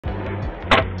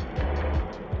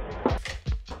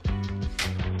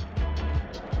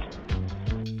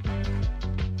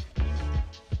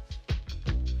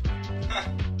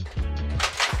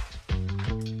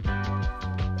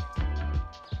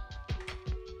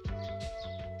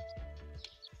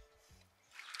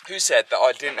Who said that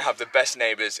I didn't have the best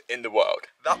neighbours in the world?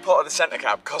 That part of the centre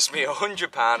cab cost me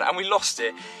 £100 and we lost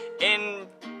it in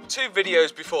 2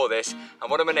 videos before this, and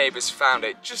one of my neighbours found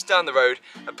it just down the road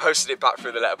and posted it back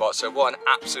through the letterbox, so what an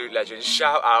absolute legend.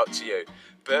 Shout out to you.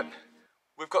 But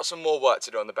we've got some more work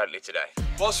to do on the Bentley today.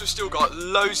 Whilst we've still got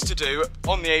loads to do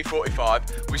on the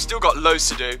A45, we've still got loads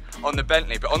to do on the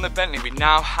Bentley, but on the Bentley we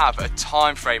now have a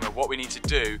time frame of what we need to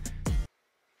do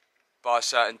by a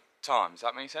certain time. Does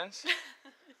that make sense?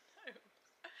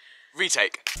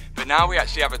 Retake. But now we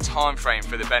actually have a time frame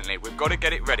for the Bentley. We've got to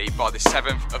get it ready by the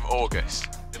 7th of August.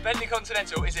 The Bentley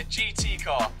Continental is a GT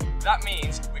car. That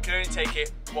means we can only take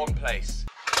it one place.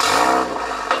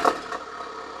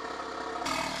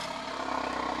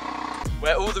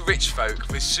 Where all the rich folk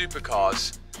with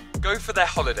supercars go for their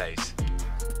holidays.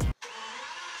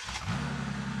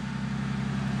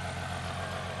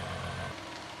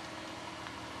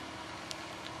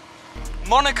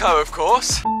 Monaco, of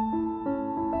course.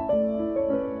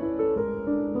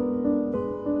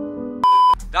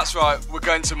 That's right, we're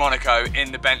going to Monaco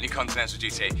in the Bentley Continental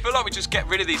GT. I feel like we just get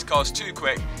rid of these cars too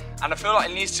quick, and I feel like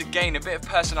it needs to gain a bit of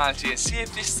personality and see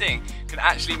if this thing can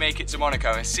actually make it to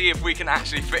Monaco and see if we can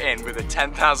actually fit in with a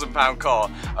 £10,000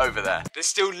 car over there. There's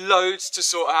still loads to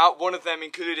sort out, one of them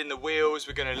including the wheels.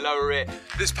 We're going to lower it.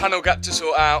 There's panel gap to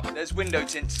sort out, there's window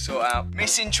tint to sort out,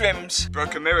 missing trims,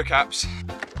 broken mirror caps,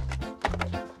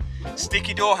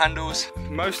 sticky door handles.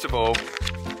 Most of all,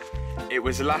 it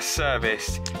was last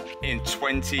serviced in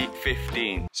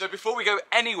 2015. So before we go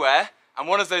anywhere, and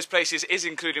one of those places is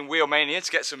including Wheelmania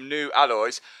to get some new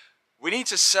alloys, we need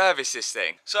to service this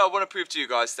thing. So I want to prove to you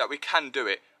guys that we can do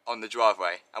it on the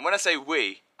driveway. And when I say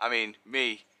we, I mean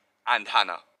me and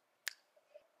Hannah.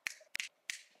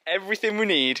 Everything we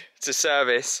need to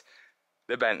service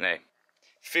the Bentley.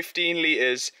 15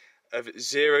 litres of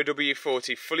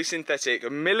 0W40 fully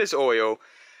synthetic Miller's oil,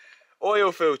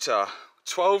 oil filter,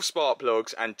 12 spark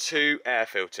plugs and 2 air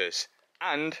filters,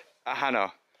 and a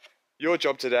Hannah. Your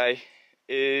job today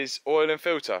is oil and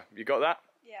filter. You got that?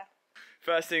 Yeah.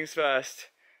 First things first,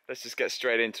 let's just get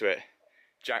straight into it.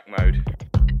 Jack mode.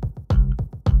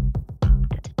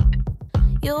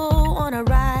 You wanna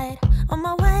ride on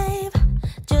my wave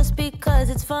just because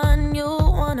it's fun. You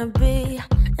wanna be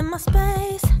in my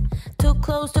space, too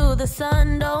close to the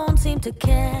sun, don't seem to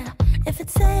care if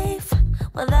it's safe.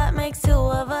 Well, that makes 2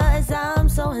 of us. I'm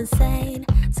so insane,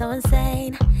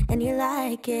 and you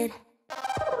like it.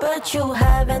 But you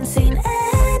haven't seen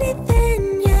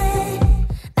anything yet.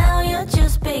 Now you're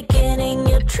just beginning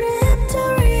your trip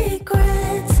to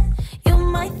regrets. You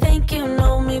might think you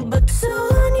know me, but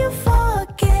soon you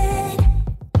forget.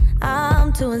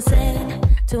 I'm too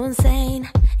insane,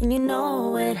 and you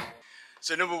know it.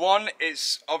 So number 1,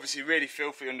 it's obviously really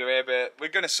filthy under here, but we're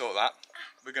going to sort that.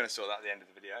 We're going to sort that at the end of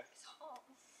the video.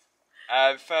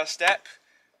 First step.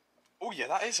 Oh yeah,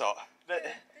 that is hot.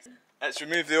 Let's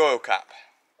remove the oil cap.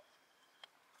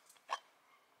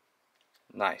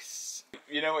 Nice.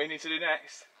 You know what you need to do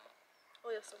next?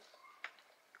 Oil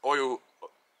sump.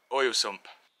 Oil sump.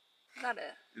 Is that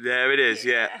it? There it is,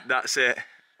 yeah, that's it.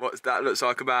 What's that? Looks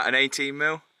like about an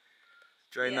 18mm.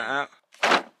 Drain that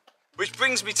out. Which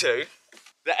brings me to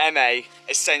the MA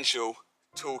Essential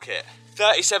Toolkit.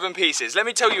 37 pieces. Let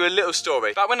me tell you a little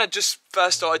story. Back when I just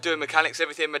first started doing mechanics and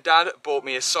everything, my dad bought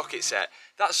me a socket set.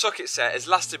 That socket set has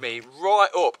lasted me right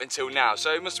up until now,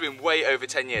 so it must have been way over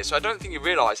 10 years. So I don't think you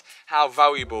realise how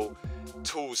valuable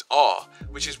tools are,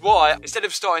 which is why instead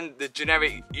of starting the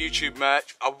generic YouTube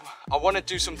merch, I want to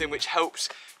do something which helps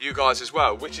you guys as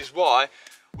well, which is why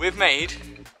we've made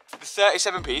the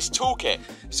 37-piece toolkit.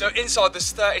 So inside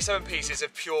there's 37 pieces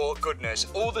of pure goodness.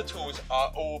 All the tools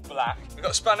are all black. We've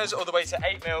got spanners all the way to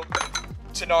 8mm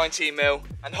to 19mm,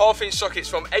 and 1/2-inch sockets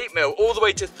from 8mm all the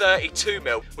way to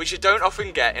 32mm, which you don't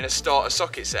often get in a starter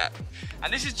socket set.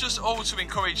 And this is just all to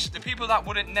encourage the people that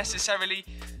wouldn't necessarily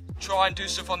try and do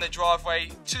stuff on their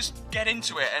driveway, just get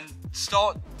into it and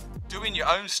start doing your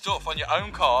own stuff on your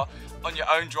own car, on your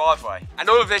own driveway. And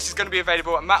all of this is going to be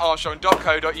available at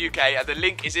mattarmstrong.co.uk, and the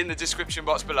link is in the description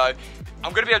box below.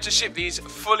 I'm going to be able to ship these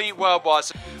fully worldwide,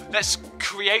 so let's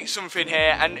create something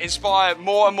here and inspire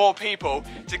more and more people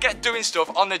to get doing stuff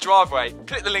on their driveway.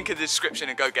 Click the link in the description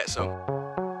and go get some.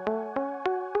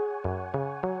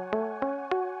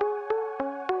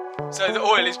 So the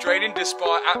oil is draining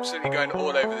despite absolutely going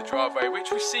all over the driveway, which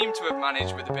we seem to have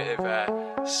managed with a bit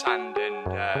of sand and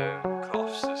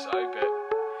cloths or so, but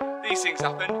these things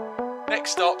happen.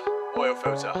 Next stop, oil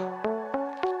filter.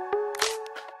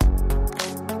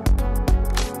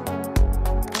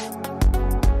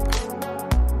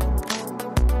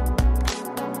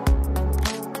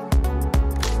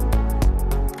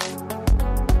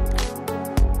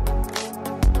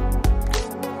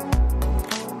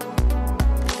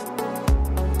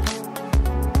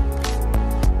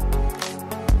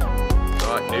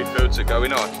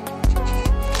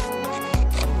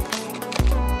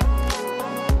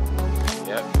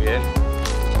 be in.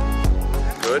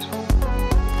 Good.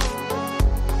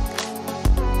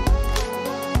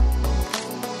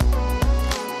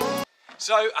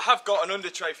 So I have got an under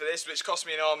tray for this, which cost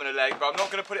me an arm and a leg, but I'm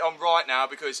not going to put it on right now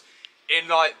because in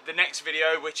like the next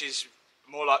video, which is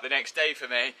more like the next day for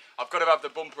me, I've got to have the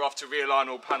bumper off to realign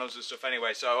all panels and stuff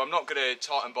anyway, so I'm not going to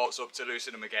tighten bolts up to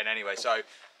loosen them again anyway. So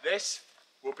this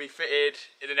will be fitted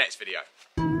in the next video.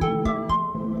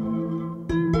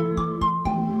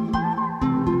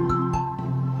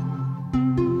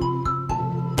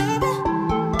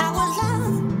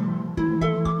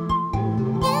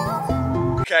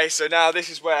 Okay, so now this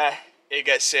is where it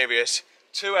gets serious.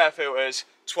 2 air filters,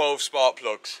 12 spark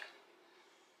plugs.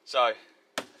 So,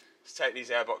 let's take these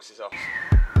air boxes off.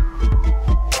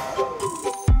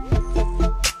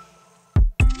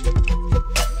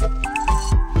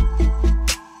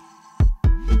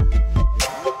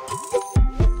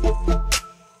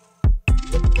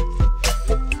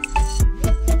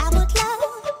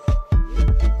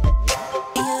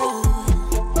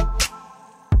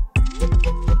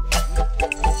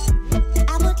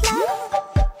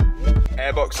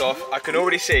 Airbox off. I can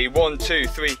already see 1, 2,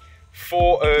 3,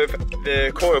 4 of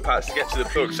the coil pads to get to the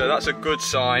plug, so that's a good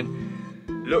sign.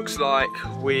 Looks like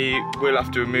we will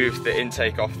have to remove the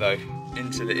intake off though,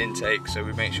 into the intake, so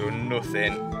we make sure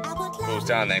nothing falls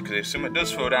down there, because if something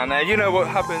does fall down there, you know what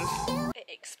happens? It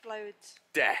explodes.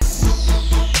 Death.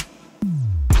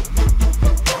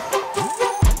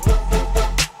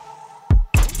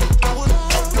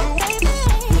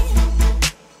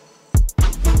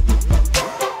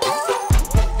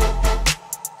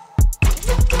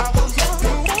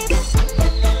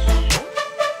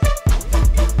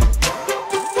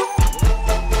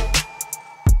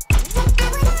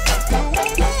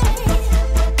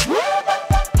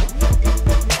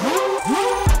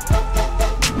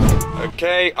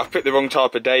 Okay, I've picked the wrong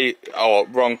type of day, or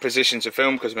wrong position to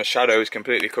film because my shadow is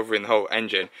completely covering the whole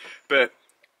engine. But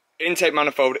intake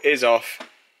manifold is off.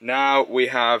 Now we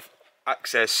have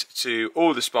access to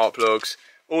all the spark plugs,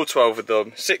 all 12 of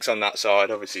them, 6 on that side,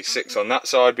 obviously 6 on that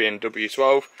side being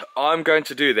W12. I'm going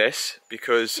to do this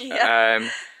because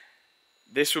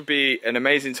this would be an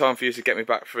amazing time for you to get me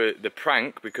back for the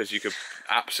prank, because you could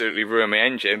absolutely ruin my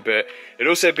engine, but it'd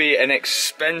also be an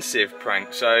expensive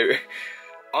prank. So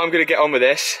I'm going to get on with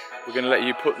this. We're going to let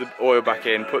you put the oil back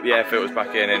in, put the air filters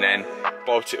back in, and then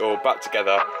bolt it all back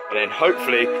together, and then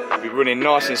hopefully it'll be running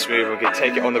nice and smooth and we can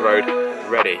take it on the road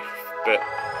ready. But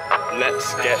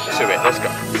let's get to it. Let's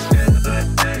go.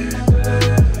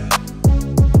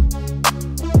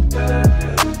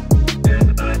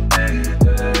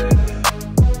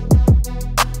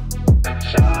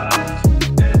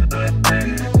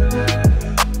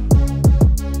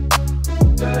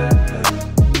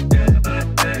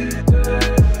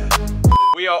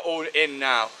 All in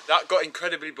now. That got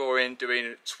incredibly boring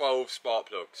doing 12 spark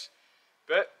plugs,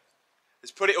 but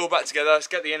let's put it all back together. Let's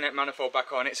get the inlet manifold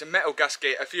back on. It's a metal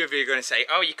gasket. A few of you are going to say,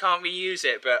 oh, you can't reuse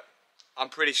it, but I'm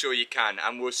pretty sure you can,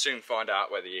 and we'll soon find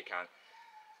out whether you can.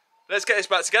 Let's get this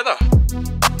back together.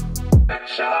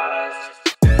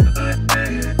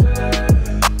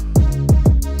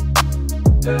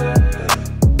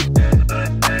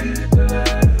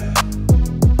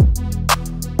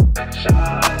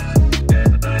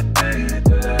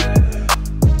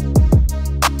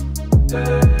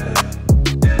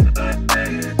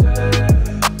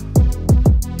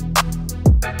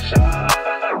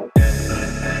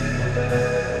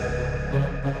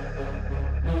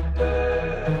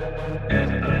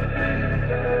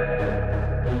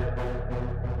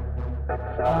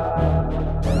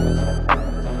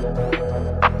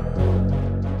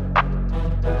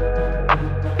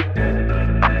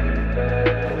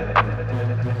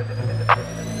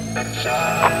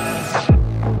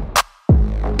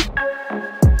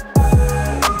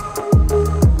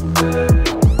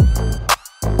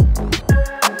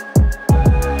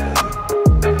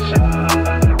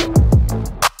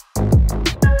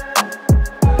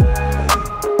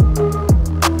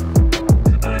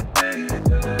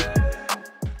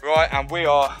 Right, and we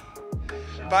are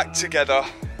back together.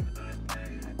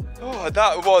 Oh,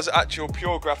 that was actual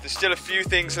pure graft. There's still a few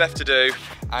things left to do,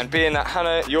 and being that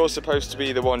Hannah, you're supposed to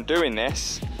be the one doing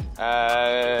this,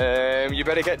 you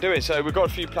better get doing. So we've got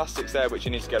a few plastics there which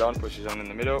you need to get on, pushes on in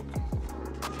the middle.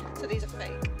 So these are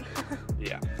fake?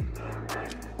 Yeah.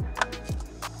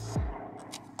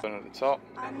 One at the top.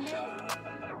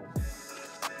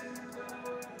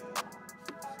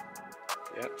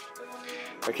 Yep.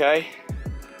 Okay.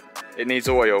 It needs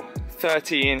oil,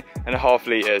 13.5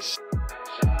 litres.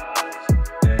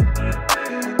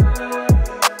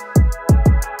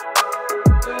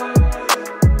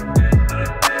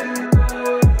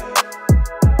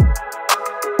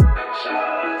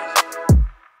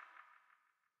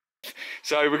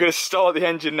 So we're going to start the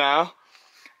engine now,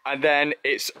 and then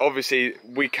it's obviously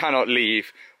we cannot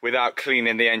leave without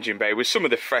cleaning the engine bay with some of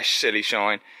the fresh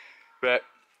Silishine. But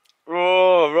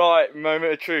oh right,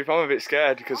 moment of truth, I'm a bit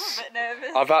scared because I'm a bit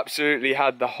nervous. I've absolutely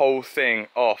had the whole thing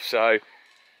off. So Are you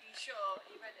sure?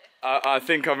 Are you ready? I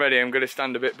think I'm ready. I'm going to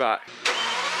stand a bit back.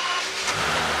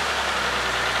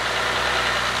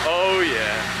 Oh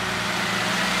yeah.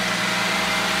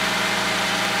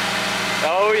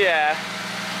 Oh yeah.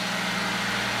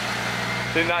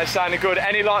 Think that sounded good.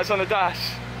 Any lights on the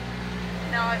dash?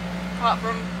 No, apart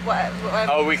from whatever.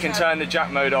 Oh, we can turn the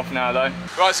jack mode off now though.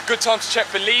 Right, it's a good time to check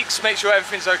for leaks, make sure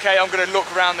everything's okay. I'm going to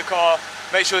look around the car,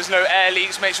 make sure there's no air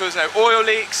leaks, make sure there's no oil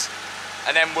leaks,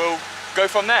 and then we'll go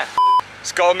from there.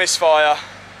 It's got a misfire.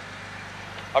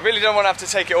 I really don't want to have to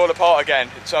take it all apart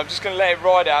again, so I'm just going to let it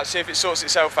ride out, see if it sorts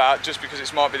itself out, just because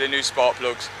it might be the new spark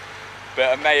plugs.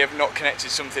 But I may have not connected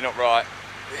something up right.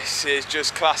 This is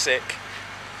just classic.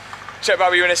 Check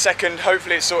back with you in a second,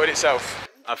 hopefully it's sorted itself.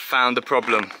 I've found the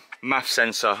problem. MAF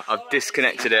sensor, I've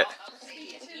disconnected it.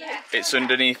 It's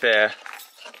underneath here.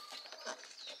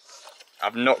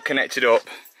 I've not connected up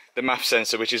the MAF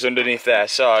sensor, which is underneath there,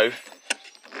 so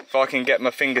if I can get my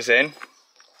fingers in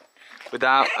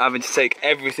without having to take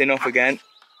everything off again,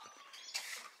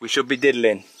 we should be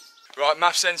diddling. Right,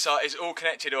 MAF sensor is all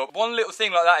connected up. One little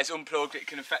thing like that is unplugged, it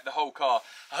can affect the whole car.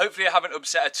 Hopefully I haven't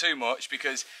upset her too much,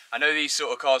 because I know these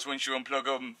sort of cars, once you unplug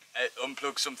them,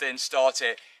 unplug something, start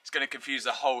it, it's going to confuse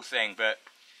the whole thing. But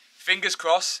fingers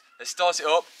crossed, let's start it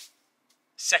up.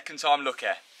 Second time lucky,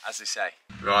 as they say.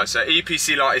 Right, so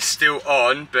EPC light is still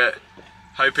on, but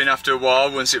hoping after a while,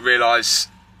 once it realises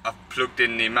I've plugged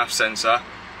in the MAF sensor,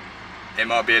 it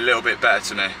might be a little bit better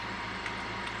to me.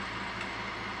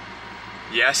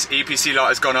 Yes, EPC light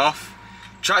has gone off.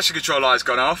 Traction control light has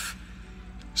gone off.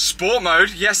 Sport mode,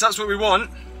 yes, that's what we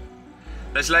want.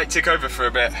 Let's let it tick over for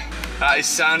a bit. That is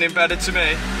sounding better to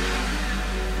me.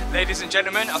 Ladies and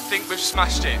gentlemen, I think we've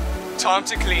smashed it. Time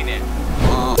to clean it. You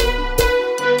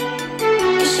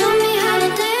showed me how to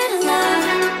dance love,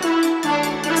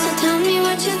 so tell me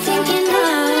what you're thinking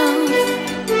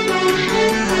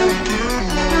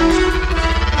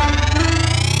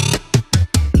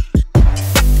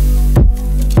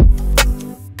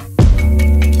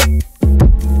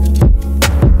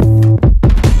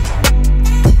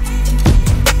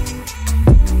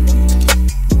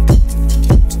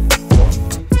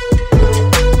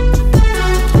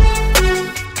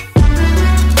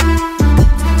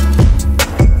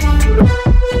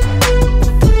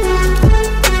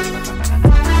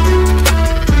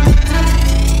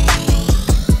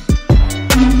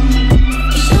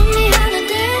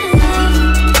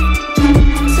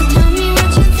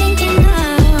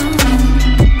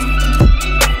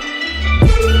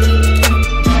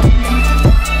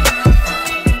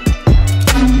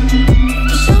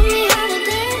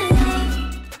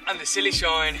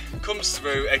Silishine comes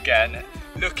through again,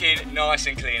 looking nice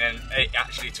and clean, and it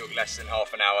actually took less than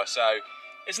half an hour, so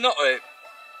it's not a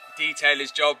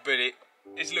detailer's job, but it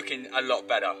is looking a lot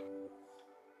better.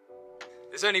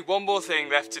 There's only one more thing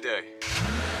left to do.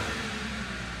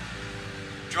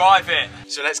 Drive it.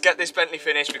 So let's get this Bentley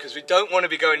finished, because we don't want to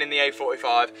be going in the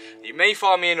A45. You may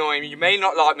find me annoying, you may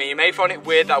not like me, you may find it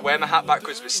weird that I wear my hat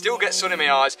backwards but still get sun in my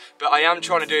eyes, but I am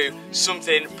trying to do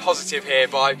something positive here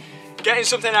by getting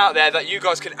something out there that you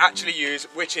guys can actually use,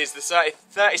 which is the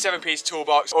 37-piece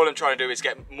toolbox. All I'm trying to do is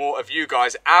get more of you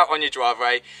guys out on your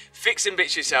driveway, fixing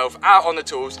bits yourself, out on the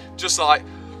tools, just like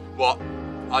what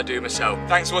I do myself.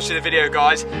 Thanks for watching the video,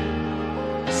 guys.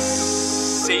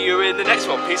 See you in the next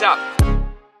one. Peace out.